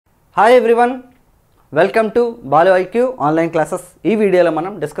Hi everyone, welcome to Balu IQ online classes. ఈ వీడియోలో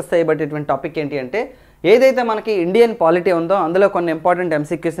మనం డిస్కస్ చేయబడేటువంటి టాపిక్ ఏంటి అంటే ఏదైతే మనకి ఇండియన్ పాలిటీ ఉందో అందులో కొన్ని ఇంపార్టెంట్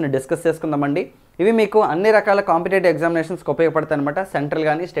MCQస్ని డిస్కస్ చేసుకుందామండి. ఇవి మీకు అన్ని రకాల కాంపిటేటివ్ ఎగ్జామినేషన్స్కి ఉపయోగపడతాయి అనమాట, సెంట్రల్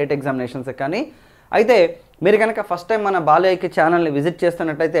కానీ స్టేట్ ఎగ్జామినేషన్స్ కానీ. అయితే మీరు కనుక ఫస్ట్ టైం మన బాలు ఐక్యూ ఛానల్ని విజిట్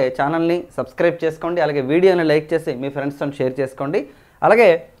చేస్తున్నట్టయితే ఛానల్ని సబ్స్క్రైబ్ చేసుకోండి, అలాగే వీడియోని లైక్ చేసి మీ ఫ్రెండ్స్తో షేర్ చేసుకోండి. అలాగే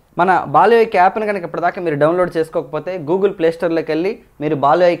మన బాలు ఐక్యూ యాప్ని కనుక ఇప్పటిదాకా మీరు డౌన్లోడ్ చేసుకోకపోతే గూగుల్ ప్లేస్టోర్లోకి వెళ్ళి మీరు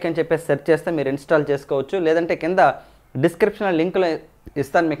బాలు ఐక్యూ అని చెప్పేసి సెర్చ్ చేస్తే మీరు ఇన్స్టాల్ చేసుకోవచ్చు. లేదంటే కింద డిస్క్రిప్షన్లో లింక్లో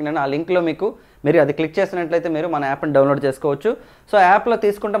ఇస్తాను మీకు, నేను ఆ లింక్లో మీరు అది క్లిక్ చేసినట్లయితే మీరు మన యాప్ని డౌన్లోడ్ చేసుకోవచ్చు. సో యాప్లో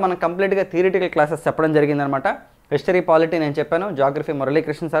తీసుకుంటే మనం కంప్లీట్గా థియరిటికల్ క్లాసెస్ చెప్పడం జరిగిందనమాట. హిస్టరీ, పాలిటీ నేను చెప్పాను, geography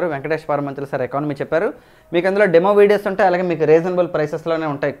Muralikrishna sir, Venkatesh పారమంతులు sir economy చెప్పారు. మీకు అందులో డెమో వీడియోస్ ఉంటాయి, అలాగే మీకు రీజనబుల్ ప్రైసెస్లోనే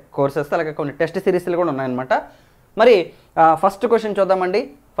ఉంటాయి కోర్సెస్, అలాగే కొన్ని టెస్ట్ సిరీస్లు కూడా ఉన్నాయన్నమాట. మరి ఫస్ట్ క్వశ్చన్ చూద్దామండి.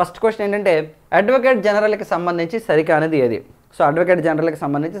 ఫస్ట్ క్వశ్చన్ ఏంటంటే అడ్వకేట్ జనరల్కి సంబంధించి సరికానిది ఏది? సో అడ్వకేట్ జనరల్కి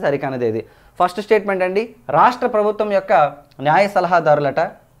సంబంధించి సరికానిది ఏది? ఫస్ట్ స్టేట్మెంట్ అండి, రాష్ట్ర ప్రభుత్వం యొక్క న్యాయ సలహాదారులట.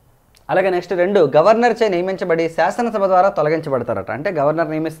 అలాగే నెక్స్ట్ 2, గవర్నర్ చే నియమించబడి శాసనసభ ద్వారా తొలగించబడతారట. అంటే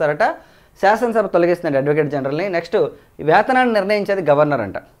గవర్నర్ నియమిస్తారట, శాసనసభ తొలగిస్తుంది అడ్వకేట్ జనరల్ని. నెక్స్ట్ వేతనాన్ని నిర్ణయించేది గవర్నర్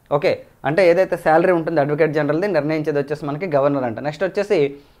అంట. ఓకే, అంటే ఏదైతే శాలరీ ఉంటుందో అడ్వకేట్ జనరల్ది నిర్ణయించేది వచ్చేసి మనకి గవర్నర్ అంట. నెక్స్ట్ వచ్చేసి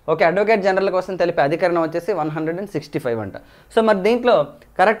ఓకే, అడ్వకేట్ జనరల్ కోసం తెలిపే అధికరణం వచ్చేసి 165 అంట. సో మరి దీంట్లో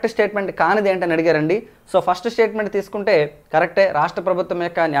కరెక్ట్ స్టేట్మెంట్ కానిది ఏంటని అడిగారండి. సో ఫస్ట్ స్టేట్మెంట్ తీసుకుంటే కరెక్టే, రాష్ట్ర ప్రభుత్వం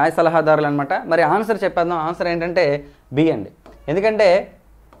యొక్క న్యాయ సలహాదారులు అనమాట. మరి ఆన్సర్ చెప్పేద్దాం. ఆన్సర్ ఏంటంటే బి అండి. ఎందుకంటే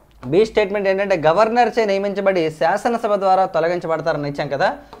బి స్టేట్మెంట్ ఏంటంటే గవర్నర్ చే నియమించబడి శాసనసభ ద్వారా తొలగించబడతారని ఇచ్చాం కదా.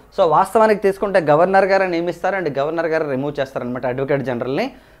 సో వాస్తవానికి తీసుకుంటే గవర్నర్ గారు నియమిస్తారు అండ్ గవర్నర్ గారు రిమూవ్ చేస్తారనమాట అడ్వకేట్ జనరల్ని.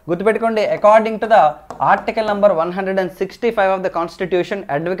 గుర్తుపెట్టుకోండి, according to the article number 165 of the constitution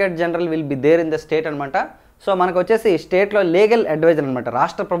advocate general will be there in the state అనమాట. సో మనకు వచ్చేసి స్టేట్లో లీగల్ అడ్వైజర్ అనమాట.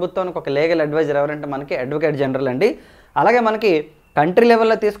 రాష్ట్ర ప్రభుత్వానికి ఒక లీగల్ అడ్వైజర్ ఎవరంటే మనకి అడ్వకేట్ జనరల్ అండి. అలాగే మనకి కంట్రీ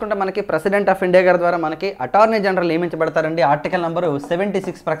లెవెల్లో తీసుకుంటే మనకి ప్రెసిడెంట్ ఆఫ్ ఇండియా గారి ద్వారా మనకి అటార్నీ జనరల్ నియమించబడతారండి ఆర్టికల్ నెంబరు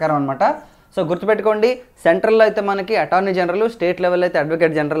 76 ప్రకారం అనమాట. సో గుర్తుపెట్టుకోండి, సెంట్రల్లో అయితే మనకి అటార్నీ జనరల్, స్టేట్ లెవెల్ అయితే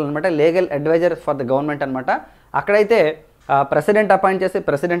అడ్వకేట్ జనరల్ అనమాట, legal advisor for the government అనమాట. అక్కడైతే ప్రెసిడెంట్ అపాయింట్ చేసి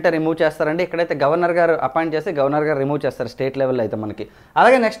ప్రెసిడెంటే రిమూవ్ చేస్తారండి. ఇక్కడైతే గవర్నర్ గారు అపాయింట్ చేసి గవర్నర్ గారు రిమూవ్ చేస్తారు స్టేట్ లెవెల్లో అయితే మనకి.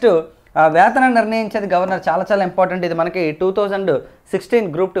 అలాగే నెక్స్ట్ వేతనం నిర్ణయించేది గవర్నర్. చాలా చాలా ఇంపార్టెంట్ ఇది. మనకి 2016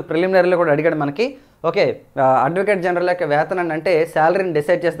 గ్రూప్ 2 ప్రిలిమినరీలో కూడా అడిగాడు మనకి. ఓకే, అడ్వకేట్ జనరల్ యొక్క వేతనాన్ని అంటే శాలరీని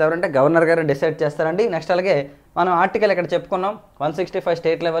డిసైడ్ చేస్తే ఎవరంటే గవర్నర్ గారు డిసైడ్ చేస్తారండి. నెక్స్ట్ అలాగే మనం ఆర్టికల్ ఇక్కడ చెప్పుకున్నాం 165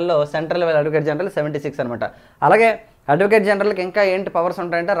 స్టేట్ లెవెల్లో, సెంట్రల్ లెవెల్ అడ్వకేట్ జనరల్ 76 అనమాట. అలాగే అడ్వకేట్ జనరల్కి ఇంకా ఏంటి పవర్స్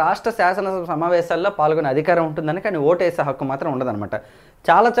ఉంటాయంటే రాష్ట్ర శాసనసభ సమావేశాల్లో పాల్గొనే అధికారం ఉంటుందని, కానీ ఓటు వేసే హక్కు మాత్రం ఉండదన్నమాట.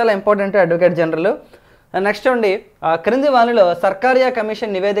 చాలా చాలా ఇంపార్టెంట్ అడ్వకేట్ జనరల్. నెక్స్ట్ అండి, క్రింది వానిలో సర్కారియా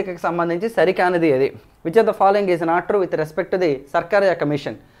కమిషన్ నివేదికకు సంబంధించి సరికానిది ఏది? Which of the following is not true with respect to the Sarkaria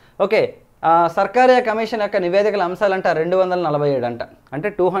commission? Okay, Sarkaria commission యొక్క నివేదికల అంశాలంట 247 అంట. అంటే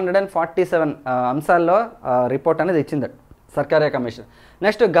 247 అంశాల్లో రిపోర్ట్ అనేది ఇచ్చింది సర్కారియా కమిషన్.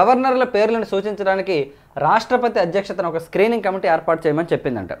 నెక్స్ట్, గవర్నర్ల పేర్లను సూచించడానికి రాష్ట్రపతి అధ్యక్షతన ఒక స్క్రీనింగ్ కమిటీ ఏర్పాటు చేయమని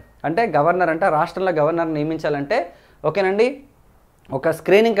చెప్పిందంట. అంటే గవర్నర్ అంటే రాష్ట్రంలో గవర్నర్ నియమించాలంటే ఓకేనండి ఒక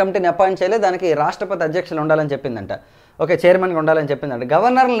స్క్రీనింగ్ కమిటీని అపాయింట్ చేయలేదు, దానికి రాష్ట్రపతి అధ్యక్షులు ఉండాలని చెప్పిందంట. ఓకే, చైర్మన్గా ఉండాలని చెప్పిందంట.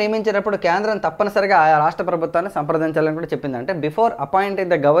 గవర్నర్లు నియమించేటప్పుడు కేంద్రం తప్పనిసరిగా ఆయా రాష్ట్ర ప్రభుత్వాన్ని సంప్రదించాలని కూడా చెప్పింది. అంటే before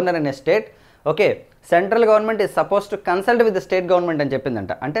appointing the governor in a state, okay, central government is suppose to consult with the state government అని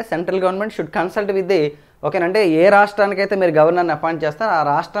చెప్పిందంట. అంటే central government should consult with the ఓకేనంటే ఏ రాష్ట్రానికైతే మీరు గవర్నర్ని అపాయింట్ చేస్తారో ఆ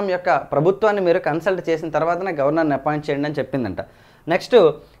రాష్ట్రం యొక్క ప్రభుత్వాన్ని మీరు కన్సల్ట్ చేసిన తర్వాతనే గవర్నర్ని అపాయింట్ చేయండి అని చెప్పిందంట. నెక్స్ట్,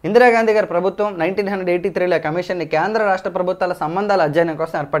 ఇందిరాగాంధీ గారి ప్రభుత్వం 1983లో కమిషన్ని కేంద్ర రాష్ట్ర ప్రభుత్వాల సంబంధాల అధ్యయనం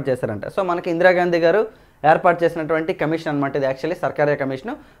కోసం ఏర్పాటు చేశారంట. సో మనకి ఇందిరాగాంధీ గారు ఏర్పాటు చేసినటువంటి కమిషన్ అనమాట ఇది, యాక్చువల్లీ సర్కారియా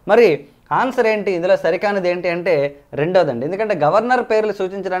కమిషన్. మరి ఆన్సర్ ఏంటి ఇందులో సరికానిది ఏంటి అంటే రెండోదండి. ఎందుకంటే గవర్నర్ పేర్లు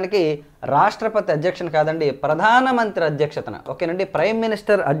సూచించడానికి రాష్ట్రపతి అధ్యక్షత కాదండి, ప్రధానమంత్రి అధ్యక్షతన, ఓకేనండి, ప్రైమ్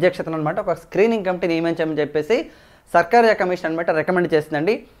మినిస్టర్ అధ్యక్షతన అనమాట ఒక స్క్రీనింగ్ కమిటీ నియమించమని చెప్పేసి సర్కారియా కమిషన్ అనమాట రికమెండ్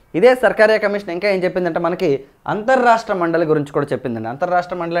చేసిందండి. ఇదే సర్కారియా కమిషన్ ఇంకా ఏం చెప్పిందంటే మనకి అంతర్రాష్ట్ర మండలి గురించి కూడా చెప్పిందండి.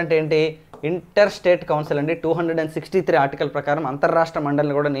 అంతర్రాష్ట్ర మండలి అంటే ఏంటి? ఇంటర్ స్టేట్ కౌన్సిల్ అండి. 263 ఆర్టికల్ ప్రకారం అంతర్రాష్ట్ర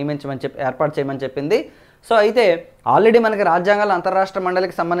మండలిని కూడా నియమించమని ఏర్పాటు చేయమని చెప్పింది. సో అయితే ఆల్రెడీ మనకి రాజ్యాంగాల్లో అంతర్రాష్ట్ర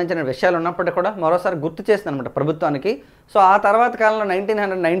మండలికి సంబంధించిన విషయాలు ఉన్నప్పటికీ కూడా మరోసారి గుర్తు చేసింది అనమాట ప్రభుత్వానికి. సో ఆ తర్వాత కాలంలో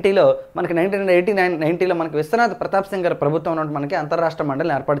 1990లో మనకి 1989-90లో మనకి విశ్వనాథ్ ప్రతాప్ సింగ్ గారి ప్రభుత్వం ఉన్నట్టు మనకి అంతర్రాష్ట్ర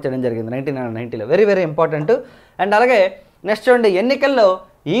మండలిని ఏర్పాటు చేయడం జరిగింది 1990లో. Very very important. అండ్ అలాగే నెక్స్ట్ చూడండి, ఎన్నికల్లో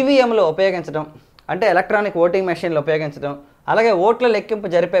ఈవీఎంలు ఉపయోగించడం అంటే ఎలక్ట్రానిక్ ఓటింగ్ మెషిన్లు ఉపయోగించడం, అలాగే ఓట్ల లెక్కింపు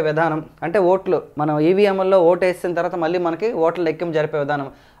జరిపే విధానం అంటే ఓట్లు మనం ఈవీఎంల్లో ఓటు వేసిన తర్వాత మళ్ళీ మనకి ఓట్ల లెక్కింపు జరిపే విధానం,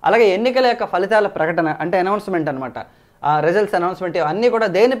 అలాగే ఎన్నికల యొక్క ఫలితాల ప్రకటన అంటే అనౌన్స్మెంట్ అనమాట, రిజల్ట్స్ అనౌన్స్మెంట్ అన్నీ కూడా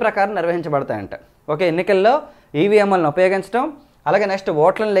దేని ప్రకారం నిర్వహించబడతాయంట. ఓకే, ఎన్నికల్లో ఈవీఎంలను ఉపయోగించడం, అలాగే నెక్స్ట్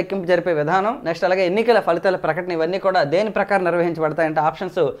ఓట్లను లెక్కింపు జరిపే విధానం, నెక్స్ట్ అలాగే ఎన్నికల ఫలితాల ప్రకటన, ఇవన్నీ కూడా దేని ప్రకారం నిర్వహించబడతాయంటే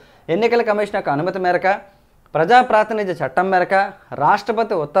ఆప్షన్స్ ఎన్నికల కమిషన్ యొక్క అనుమతి మేరక, ప్రజా ప్రాతినిధ్య చట్టం మేరక,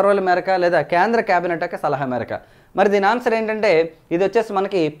 రాష్ట్రపతి ఉత్తర్వుల మేరక, లేదా కేంద్ర కేబినెట్ యొక్క సలహా మేరక. మరి దీని ఆన్సర్ ఏంటంటే ఇది వచ్చేసి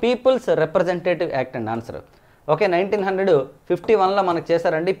మనకి పీపుల్స్ రిప్రజెంటేటివ్ యాక్ట్ అండి ఆన్సర్. ఓకే, 1951లో మనకు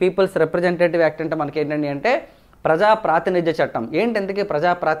చేశారండి పీపుల్స్ రిప్రజెంటేటివ్ యాక్ట్. అంటే మనకి ఏంటండి అంటే ప్రజా ప్రాతినిధ్య చట్టం. ఏంటి ఎందుకు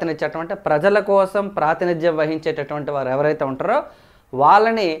ప్రజా ప్రాతినిధ్య చట్టం అంటే ప్రజల కోసం ప్రాతినిధ్యం వహించేటటువంటి వారు ఎవరైతే ఉంటారో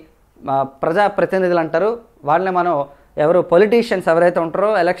వాళ్ళని ప్రజా ప్రతినిధులు అంటారు. వాళ్ళని మనం ఎవరు పొలిటీషియన్స్ ఎవరైతే ఉంటారో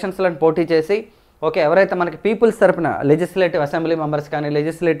ఎలక్షన్స్లో పోటీ చేసి ఓకే ఎవరైతే మనకి పీపుల్స్ తరపున లెజిస్లేటివ్ అసెంబ్లీ మెంబర్స్ కానీ,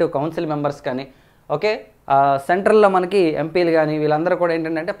 లెజిస్లేటివ్ కౌన్సిల్ మెంబర్స్ కానీ, ఓకే సెంట్రల్లో మనకి ఎంపీలు కానీ వీళ్ళందరూ కూడా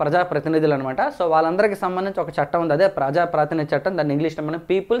ఏంటంటే ప్రజాప్రతినిధులు అనమాట. సో వాళ్ళందరికీ సంబంధించి ఒక చట్టం ఉంది, అదే ప్రజా ప్రాతినిధ్య చట్టం. దాన్ని ఇంగ్లీష్లో మనం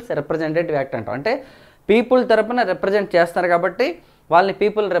పీపుల్స్ రిప్రజెంటేటివ్ యాక్ట్ అంటాం. అంటే పీపుల్ తరపున రిప్రజెంట్ చేస్తారు కాబట్టి వాళ్ళని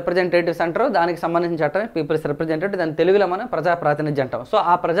పీపుల్ రిప్రజెంటేటివ్స్ అంటారు. దానికి సంబంధించిన చట్టం పీపుల్స్ రిప్రజెంటేటివ్, దాని తెలుగులో మనం ప్రజా ప్రాతినిధ్యం అంటాం. సో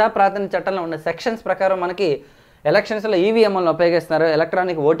ఆ ప్రజా ప్రాతినిధ్య చట్టంలో ఉన్న సెక్షన్స్ ప్రకారం మనకి ఎలక్షన్స్లో ఈవీఎంలను ఉపయోగిస్తున్నారు,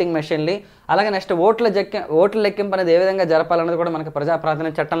 ఎలక్ట్రానిక్ ఓటింగ్ మెషిన్లు. అలాగే నెక్స్ట్ ఓట్ల లెక్కింపు అనేది ఏ విధంగా జరపాలనేది కూడా మనకి ప్రజా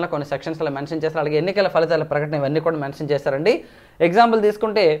ప్రాతినిధ్య చట్టంలో కొన్ని సెక్షన్స్లో మెన్షన్ చేస్తారు. అలాగే ఎన్నికల ఫలితాల ప్రకటన ఇవన్నీ కూడా మెన్షన్ చేస్తారండి. ఎగ్జాంపుల్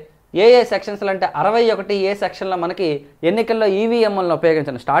తీసుకుంటే ఏ సెక్షన్స్లో అంటే 61 ఏ సెక్షన్లో మనకి ఎన్నికల్లో ఈవీఎంలను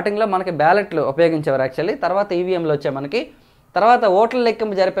ఉపయోగించాను. స్టార్టింగ్లో మనకి బ్యాలెట్లు ఉపయోగించేవారు యాక్చువల్లీ, తర్వాత ఈవీఎంలు వచ్చాయి మనకి. తర్వాత ఓట్ల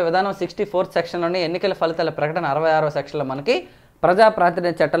లెక్కింపు జరిపే విధానం 64th సెక్షన్లోని, ఎన్నికల ఫలితాల ప్రకటన 66వ సెక్షన్లో మనకి ప్రజా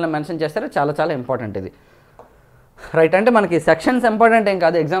ప్రాతినిధ్య చట్టంలో మెన్షన్ చేస్తారు. చాలా చాలా ఇంపార్టెంట్ ఇది, రైట్. అంటే మనకి సెక్షన్స్ ఇంపార్టెంట్ ఏం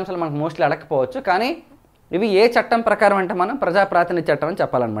కాదు, ఎగ్జామ్స్లో మనకు మోస్ట్లీ అడగకపోవచ్చు, కానీ ఇవి ఏ చట్టం ప్రకారం అంటే మనం ప్రజా ప్రాతినిధ్య చట్టం అని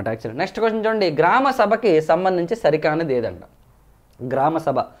చెప్పాలన్నమాట యాక్చువల్లీ. నెక్స్ట్ క్వశ్చన్ చూడండి, గ్రామ సభకి సంబంధించి సరికానిది ఏదంట. గ్రామ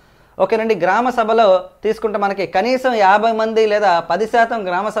సభ ఓకేనండి. గ్రామ సభలో తీసుకుంటే మనకి కనీసం 50 మంది లేదా 10%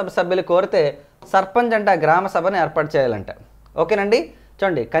 గ్రామ సభ సభ్యులు కోరితే సర్పంచ్ అంటే గ్రామ సభని ఏర్పాటు చేయాలంట. ఓకేనండి,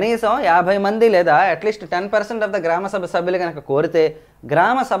 చూడండి కనీసం 50 మంది లేదా అట్లీస్ట్ 10% ఆఫ్ ద గ్రామ సభ సభ్యులు కనుక కోరితే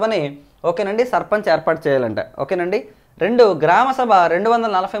గ్రామ సభని ఓకేనండి సర్పంచ్ ఏర్పాటు చేయాలంట. ఓకేనండి. 2 గ్రామ సభ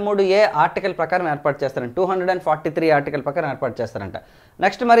 243A ఆర్టికల్ ప్రకారం ఏర్పాటు చేస్తారంట, 243 ఆర్టికల్ ప్రకారం ఏర్పాటు చేస్తారంట.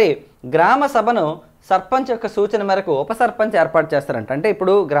 నెక్స్ట్ మరి గ్రామ సభను సర్పంచ్ యొక్క సూచన మేరకు ఉప సర్పంచ్ ఏర్పాటు చేస్తారంట. అంటే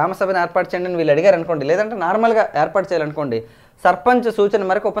ఇప్పుడు గ్రామ సభను ఏర్పాటు చేయండి అని వీళ్ళు అడిగారు అనుకోండి, లేదంటే నార్మల్గా ఏర్పాటు చేయాలనుకోండి, సర్పంచ్ సూచన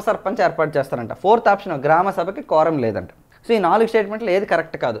మేరకు ఉప సర్పంచ్ ఏర్పాటు చేస్తారంట. 4th ఆప్షన్ గ్రామ సభకి కోరం లేదంట. సో ఈ 4 స్టేట్మెంట్లు ఏది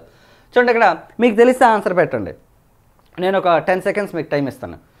కరెక్ట్ కాదు. చూడండి ఇక్కడ మీకు తెలిస్తే ఆన్సర్ పెట్టండి, నేను ఒక 10 సెకండ్స్ మీకు టైం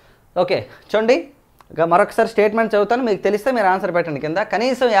ఇస్తాను. ఓకే చూడండి మరొకసారి స్టేట్మెంట్ చదువుతాను, మీకు తెలిస్తే మీరు ఆన్సర్ పెట్టండి కింద.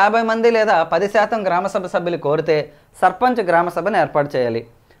 కనీసం 50 మంది లేదా 10% గ్రామ సభ సభ్యులు కోరితే సర్పంచ్ గ్రామ సభను ఏర్పాటు చేయాలి.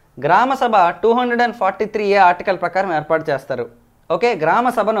 గ్రామ సభ 243A ఆర్టికల్ ప్రకారం ఏర్పాటు చేస్తారు. ఓకే, గ్రామ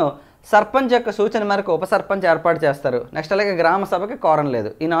సభను సర్పంచ్ యొక్క సూచన మేరకు ఉప సర్పంచ్ ఏర్పాటు చేస్తారు. నెక్స్ట్ అలాగే గ్రామ సభకి కోరం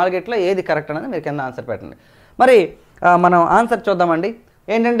లేదు. ఈ 4 ఏది కరెక్ట్ అనేది మీరు కింద ఆన్సర్ పెట్టండి. మరి మనం ఆన్సర్ చూద్దామండి.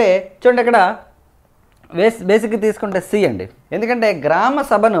 ఏంటంటే చూడండి ఇక్కడ బేసిక్గా తీసుకుంటే సి అండి, ఎందుకంటే గ్రామ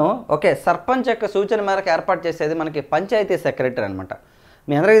సభను ఓకే సర్పంచ్ యొక్క సూచన మేరకు ఏర్పాటు చేసేది మనకి పంచాయతీ సెక్రటరీ అనమాట.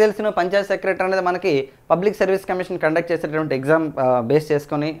 మీ అందరికీ తెలిసిన పంచాయతీ సెక్రటరీ అనేది మనకి పబ్లిక్ సర్వీస్ కమిషన్ కండక్ట్ చేసేటటువంటి ఎగ్జామ్ బేస్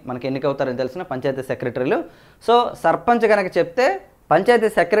చేసుకొని మనకి ఎన్నికవుతారని తెలిసిన పంచాయతీ సెక్రటరీలు. సో సర్పంచ్ కనుక చెప్తే పంచాయతీ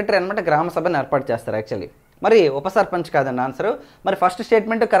సెక్రటరీ అనమాట గ్రామ సభను ఏర్పాటు చేస్తారు యాక్చువల్లీ. మరి ఉప సర్పంచ్ కాదండి ఆన్సరు. మరి ఫస్ట్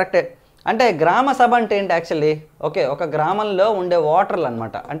స్టేట్మెంట్ కరెక్టే. అంటే గ్రామ సభ అంటే ఏంటి యాక్చువల్లీ, ఓకే ఒక గ్రామంలో ఉండే ఓటర్లు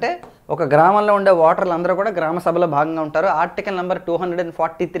అనమాట. అంటే ఒక గ్రామంలో ఉండే ఓటర్లు అందరూ కూడా గ్రామ సభలో భాగంగా ఉంటారు. ఆర్టికల్ నెంబర్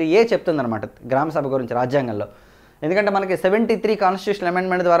 243A చెప్తుంది అనమాట గ్రామ సభ గురించి రాజ్యాంగంలో. ఎందుకంటే మనకి 73 కాన్స్టిట్యూషన్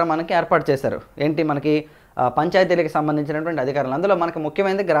అమెండ్మెంట్ ద్వారా మనకి ఏర్పాటు చేశారు ఏంటి మనకి పంచాయతీలకు సంబంధించినటువంటి అధికారులు. అందులో మనకి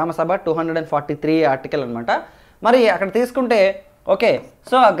ముఖ్యమైనది గ్రామ సభ 243 ఆర్టికల్ అనమాట. మరి అక్కడ తీసుకుంటే ఓకే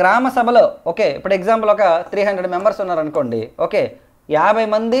సో ఆ గ్రామ సభలో ఓకే ఇప్పుడు ఎగ్జాంపుల్ ఒక 300 మెంబర్స్ ఉన్నారనుకోండి. ఓకే 50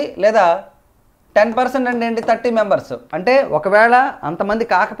 మంది లేదా 10% అంటే ఏంటి 30 మెంబర్స్. అంటే ఒకవేళ అంతమంది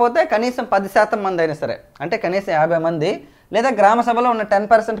కాకపోతే కనీసం 10% మంది అయినా సరే, అంటే కనీసం 50 మంది లేదా గ్రామ సభలో ఉన్న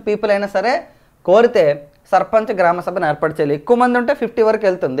 10% పీపుల్ అయినా సరే కోరితే సర్పంచ్ గ్రామ సభను ఏర్పాటు చేయాలి. ఎక్కువ మంది ఉంటే 50 వరకు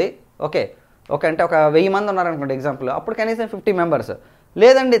వెళ్తుంది. ఓకే అంటే ఒక 1000 మంది ఉన్నారనుకోండి ఎగ్జాంపుల్, అప్పుడు కనీసం 50 మెంబర్స్.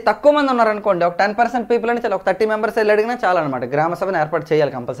 లేదండి తక్కువ మంది ఉన్నారనుకోండి, ఒక 10% పీపుల్ అని చాలా ఒక 30 మెంబర్స్ వెళ్ళి అడిగినా చాలా అనమాట. గ్రామ సభను ఏర్పాటు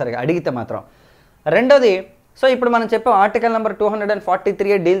చేయాలి కంపల్సరీగా అడిగితే మాత్రం. రెండోది సో ఇప్పుడు మనం చెప్పాం article number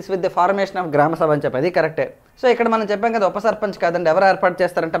 243 deals with the formation of గ్రామ సభ అని చెప్పేది కరెక్టే. సో ఇక్కడ మనం చెప్పాం కదా ఉప సర్పంచ్ కాదండి, ఎవరు ఏర్పాటు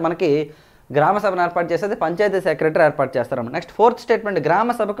చేస్తారంటే మనకి గ్రామ సభను ఏర్పాటు చేసేది పంచాయతీ సెక్రటరీ ఏర్పాటు చేస్తారు. నెక్స్ట్ 4th స్టేట్మెంట్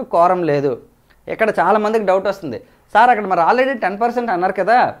గ్రామ సభకు కోరం లేదు. ఇక్కడ చాలా మందికి డౌట్ వస్తుంది, సార్ అక్కడ మరి ఆల్రెడీ 10% అన్నారు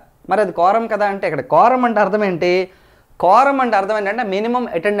కదా, మరి అది కోరం కదా అంటే ఇక్కడ కోరం అంటే అర్థం ఏంటి? కోరం అంటే అర్థం ఏంటంటే మినిమం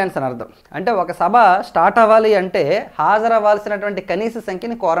అటెండెన్స్ అని అర్థం. అంటే ఒక సభ స్టార్ట్ అవ్వాలి అంటే హాజరవ్వాల్సినటువంటి కనీస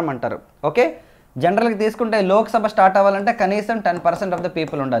సంఖ్యని కోరం అంటారు. ఓకే జనరల్గా తీసుకుంటే లోక్సభ స్టార్ట్ అవ్వాలంటే కనీసం 10% ఆఫ్ ద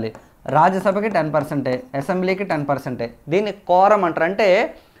పీపుల్ ఉండాలి, రాజ్యసభకి 10%, అసెంబ్లీకి 10%. దీన్ని కోరం అంటారు. అంటే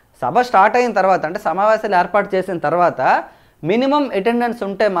సభ స్టార్ట్ అయిన తర్వాత అంటే సమావేశాలు ఏర్పాటు చేసిన తర్వాత మినిమం అటెండెన్స్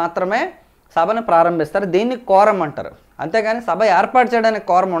ఉంటే మాత్రమే సభను ప్రారంభిస్తారు. దీన్ని కోరం అంటారు. అంతేగాని సభ ఏర్పాటు చేయడానికి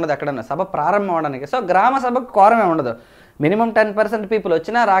కోరం ఉండదు ఎక్కడన్నా, సభ ప్రారంభం అవడానికి. సో గ్రామ సభకు కోరమే ఉండదు. మినిమం 10% పీపుల్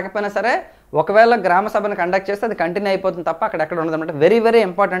వచ్చినా రాకపోయినా సరే ఒకవేళ గ్రామ సభను కండక్ట్ చేస్తే అది కంటిన్యూ అయిపోతుంది తప్ప అక్కడెక్కడ ఉండదు అనమాట. Very very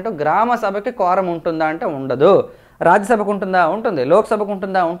important. గ్రామ సభకి కోరం ఉంటుందా అంటే ఉండదు. రాజ్యసభకు ఉంటుందా? ఉంటుంది. లోక్సభకు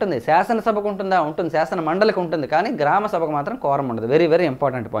ఉంటుందా? ఉంటుంది. శాసనసభకు ఉంటుందా? ఉంటుంది. శాసన మండలికి ఉంటుంది. కానీ గ్రామ సభకు మాత్రం కోరం ఉండదు. వెరీ వెరీ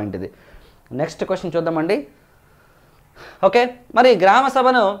ఇంపార్టెంట్ పాయింట్ ఇది. నెక్స్ట్ క్వశ్చన్ చూద్దామండి. ఓకే, మరి గ్రామ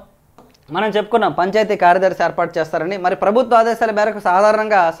సభను మనం చెప్పుకున్నాం పంచాయతీ కార్యదర్శి ఏర్పాటు చేస్తారని. మరి ప్రభుత్వ ఆదేశాల మేరకు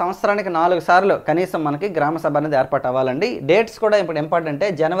సాధారణంగా సంవత్సరానికి 4 సార్లు కనీసం మనకి గ్రామ సభ అనేది ఏర్పాటు అవ్వాలండి. డేట్స్ కూడా ఇప్పుడు ఇంపార్టెంటే.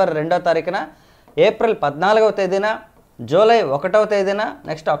 జనవరి 2వ తారీఖున, ఏప్రిల్ 14వ తేదీన, జూలై 1వ తేదీన,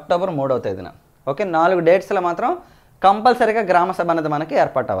 నెక్స్ట్ అక్టోబర్ 3వ తేదీన. ఓకే, 4 డేట్స్లో మాత్రం కంపల్సరీగా గ్రామ సభ అనేది మనకి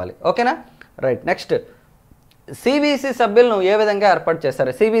ఏర్పాటు అవ్వాలి. ఓకేనా? రైట్. నెక్స్ట్ సిబిసి సభ్యులను ఏ విధంగా ఏర్పాటు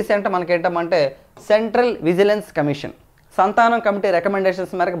చేస్తారు? సిబిసి అంటే మనకి ఏంటంటే సెంట్రల్ విజిలెన్స్ కమిషన్. సంతానం కమిటీ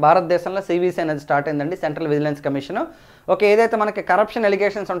రికమెండేషన్స్ మేరకు భారతదేశంలో సిబిసి అనేది స్టార్ట్ అయిందండి, సెంట్రల్ విజిలెన్స్ కమిషన్. ఓకే, ఏదైతే మనకి కరప్షన్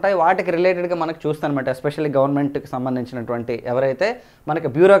ఎలిగేషన్స్ ఉంటాయో వాటికి రిలేటెడ్గా మనకు చూస్తానమాట. ఎస్పెషల్లీ గవర్నమెంట్కి సంబంధించినటువంటి ఎవరైతే మనకి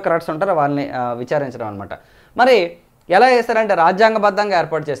బ్యూరోక్రాట్స్ ఉంటారో వాళ్ళని విచారించడం అనమాట. మరి ఎలా చేస్తారంటే రాజ్యాంగబద్ధంగా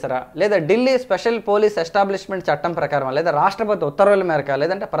ఏర్పాటు చేస్తారా, లేదా ఢిల్లీ స్పెషల్ పోలీస్ ఎస్టాబ్లిష్మెంట్ చట్టం ప్రకారం, లేదా రాష్ట్రపతి ఉత్తర్వుల మేరకు,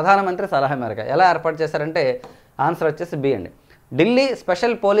 లేదంటే ప్రధానమంత్రి సలహా మేరకు ఎలా ఏర్పాటు చేశారంటే ఆన్సర్ వచ్చేసి బి అండి. Delhi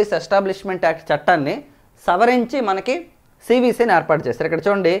special police establishment act చట్టాన్ని సవరించి మనకి సిబిసిని ఏర్పాటు చేస్తారు. ఇక్కడ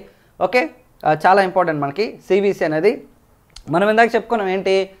చూడండి. ఓకే, చాలా ఇంపార్టెంట్ మనకి సిబిసి అనేది. మనం ఇందాక చెప్పుకున్నాం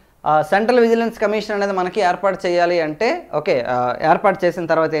ఏంటి, సెంట్రల్ విజిలెన్స్ కమిషన్ అనేది మనకి ఏర్పాటు చేయాలి అంటే ఓకే, ఏర్పాటు చేసిన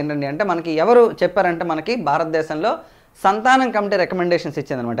తర్వాత ఏంటండి అంటే మనకి ఎవరు చెప్పారంటే మనకి భారతదేశంలో సంతానం కమిటీ రికమెండేషన్స్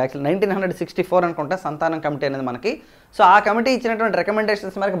ఇచ్చిందనమాట. యాక్చువల్లీ 1964 అనుకుంటా సంతానం కమిటీ అనేది మనకి. సో ఆ కమిటీ ఇచ్చినటువంటి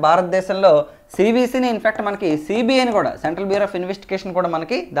రికమెండేషన్స్ మేరకు భారతదేశంలో సిబిసిని ఇన్ఫాక్ట్ మనకి సిబిఐని కూడా, సెంట్రల్ బ్యూరో ఆఫ్ ఇన్వెస్టిగేషన్ కూడా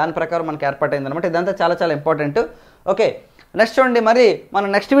మనకి దాని ప్రకారం మనకి ఏర్పాటైందనమాట. ఇదంతా చాలా చాలా ఇంపార్టెంట్. ఓకే, నెక్స్ట్ చూడండి. మరి మనం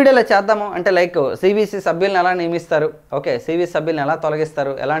నెక్స్ట్ వీడియోలో చేద్దాము అంటే లైక్ సిబిసి సభ్యులను ఎలా నియమిస్తారు, ఓకే సిబిసి సభ్యులను ఎలా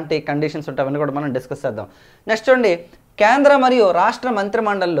తొలగిస్తారు, ఎలాంటి కండిషన్స్ ఉంటాయి అవన్నీ కూడా మనం డిస్కస్ చేద్దాం. నెక్స్ట్ చూడండి, కేంద్ర మరియు రాష్ట్ర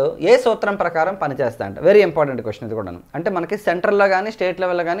మంత్రిమండళ్ళు ఏ సూత్రం ప్రకారం పనిచేస్తాయంట. వెరీ ఇంపార్టెంట్ క్వశ్చన్ ఇది కూడా. అంటే మనకి సెంట్రల్లో కానీ స్టేట్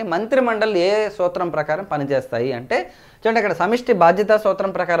లెవెల్లో కానీ మంత్రిమండళ్ళు ఏ సూత్రం ప్రకారం పనిచేస్తాయి అంటే చూడండి, ఇక్కడ సమిష్టి బాధ్యత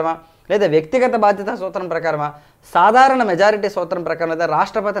సూత్రం ప్రకారమా, లేదా వ్యక్తిగత బాధ్యత సూత్రం ప్రకారమా, సాధారణ మెజారిటీ సూత్రం ప్రకారం, లేదా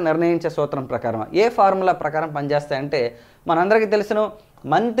రాష్ట్రపతి నిర్ణయించే సూత్రం ప్రకారమా, ఏ ఫార్ములా ప్రకారం పనిచేస్తాయంటే మనందరికీ తెలుసును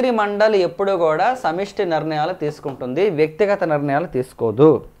మంత్రి మండలి ఎప్పుడూ కూడా సమిష్టి నిర్ణయాలు తీసుకుంటుంది, వ్యక్తిగత నిర్ణయాలు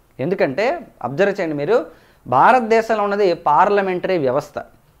తీసుకోదు. ఎందుకంటే అబ్జర్వ్ చేయండి మీరు, భారతదేశంలో ఉన్నది పార్లమెంటరీ వ్యవస్థ.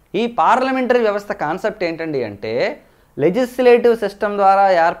 ఈ పార్లమెంటరీ వ్యవస్థ కాన్సెప్ట్ ఏంటండి అంటే లెజిస్లేటివ్ సిస్టమ్ ద్వారా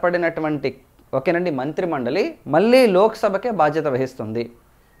ఏర్పడినటువంటి ఓకేనండి మంత్రి మండలి మళ్ళీ లోక్సభకే బాధ్యత వహిస్తుంది.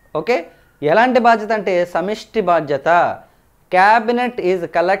 ఓకే, ఎలాంటి బాధ్యత అంటే సమిష్టి బాధ్యత. Cabinet is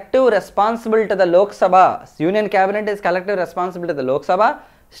collective responsibility to the Lok Sabha. Union cabinet is collective responsibility to the Lok Sabha.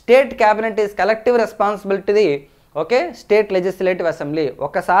 State cabinet is collective responsibility the okay state legislative assembly.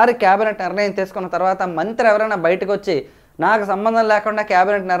 ఒకసారి క్యాబినెట్ నిర్ణయం తీసుకున్న తర్వాత మంత్రి ఎవరైనా బయటకు వచ్చి నాకు సంబంధం లేకుండా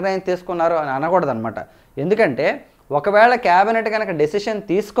క్యాబినెట్ నిర్ణయం తీసుకున్నారు అని అనకూడదు అనమాట. ఎందుకంటే ఒకవేళ క్యాబినెట్ కనుక డెసిషన్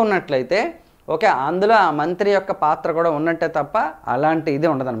తీసుకున్నట్లయితే ఓకే అందులో ఆ మంత్రి యొక్క పాత్ర కూడా ఉన్నట్టే తప్ప అలాంటి ఇది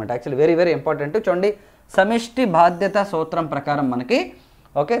ఉండదన్నమాట. Actually very very important. చూడండి, సమిష్టి బాధ్యత సూత్రం ప్రకారం మనకి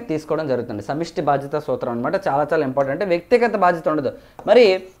ఓకే తీసుకోవడం జరుగుతుంది. సమిష్టి బాధ్యత సూత్రం అనమాట. చాలా చాలా ఇంపార్టెంట్. వ్యక్తిగత బాధ్యత ఉండదు. మరి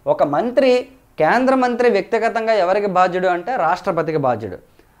ఒక మంత్రి, కేంద్ర మంత్రి వ్యక్తిగతంగా ఎవరికి బాధ్యుడు అంటే రాష్ట్రపతికి బాధ్యుడు.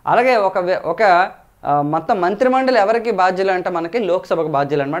 అలాగే ఒక మొత్తం మంత్రిమండలి ఎవరికి బాధ్యులు అంటే మనకి లోక్సభకు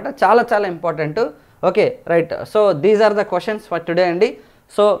బాధ్యులు అనమాట. చాలా చాలా important. Okay right. So these are the questions for today అండి.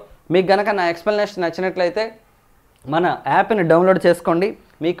 సో మీకు గనక నా ఎక్స్ప్లెనేషన్ నచ్చినట్లయితే మన యాప్ని డౌన్లోడ్ చేసుకోండి.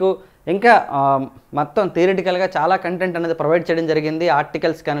 మీకు ఇంకా మొత్తం థియరిటికల్గా చాలా కంటెంట్ అనేది ప్రొవైడ్ చేయడం జరిగింది.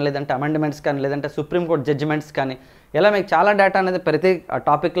 ఆర్టికల్స్ కానీ, లేదంటే అమెండ్మెంట్స్ కానీ, లేదంటే సుప్రీంకోర్టు జడ్జిమెంట్స్ కానీ, ఇలా మీకు చాలా డేటా అనేది ప్రతి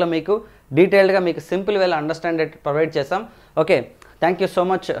టాపిక్లో మీకు డీటెయిల్డ్గా మీకు సింపుల్ వేలో అండర్స్టాండ్ ప్రొవైడ్ చేసాం. Okay, thank you so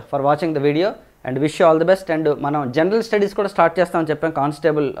much for watching the video and wish you all the best. And మనం జనరల్ స్టడీస్ కూడా స్టార్ట్ చేస్తామని చెప్పాం.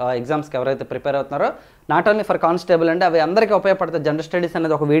 కానిస్టేబుల్ ఎగ్జామ్స్కి ఎవరైతే ప్రిపేర్ అవుతున్నారో, నాట్ ఓన్లీ ఫర్ కానిస్టేబుల్ అండి, అవి అందరికీ ఉపయోగపడుతుంది. జనరల్ స్టడీస్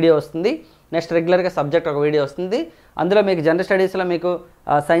అనేది ఒక వీడియో వస్తుంది. నెక్స్ట్ రెగ్యులర్గా సబ్జెక్ట్ ఒక వీడియో వస్తుంది. అందులో మీకు జనరల్ స్టడీస్లో మీకు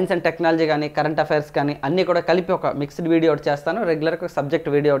సైన్స్ అండ్ టెక్నాలజీ కానీ, కరెంట్ అఫైర్స్ కానీ అన్నీ కూడా కలిపి ఒక మిక్స్డ్ వీడియో ఒకటి చేస్తాను. రెగ్యులర్గా సబ్జెక్ట్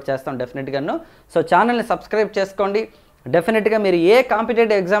వీడియో ఒకటి చేస్తాను డెఫినెట్గాను. సో ఛానల్ని సబ్స్క్రైబ్ చేసుకోండి. డెఫినెట్గా మీరు ఏ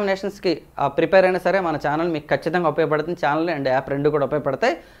కాంపిటేటివ్ ఎగ్జామినేషన్స్కి ప్రిపేర్ అయినా సరే మన ఛానల్ మీకు ఖచ్చితంగా ఉపయోగపడుతుంది. ఛానల్ అండ్ యాప్ రెండు కూడా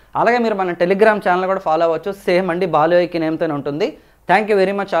ఉపయోగపడతాయి. అలాగే మీరు మన టెలిగ్రామ్ ఛానల్ కూడా ఫాలో అవ్వచ్చు. సేమ్ అండి, బాలు ఐక్యూ నేమ్తోనే ఉంటుంది. Thank you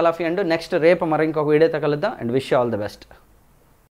very much all of you. And next రేపు మరి ఇంకొక వీడియోతో కలుద్దాం. And wish you all the best.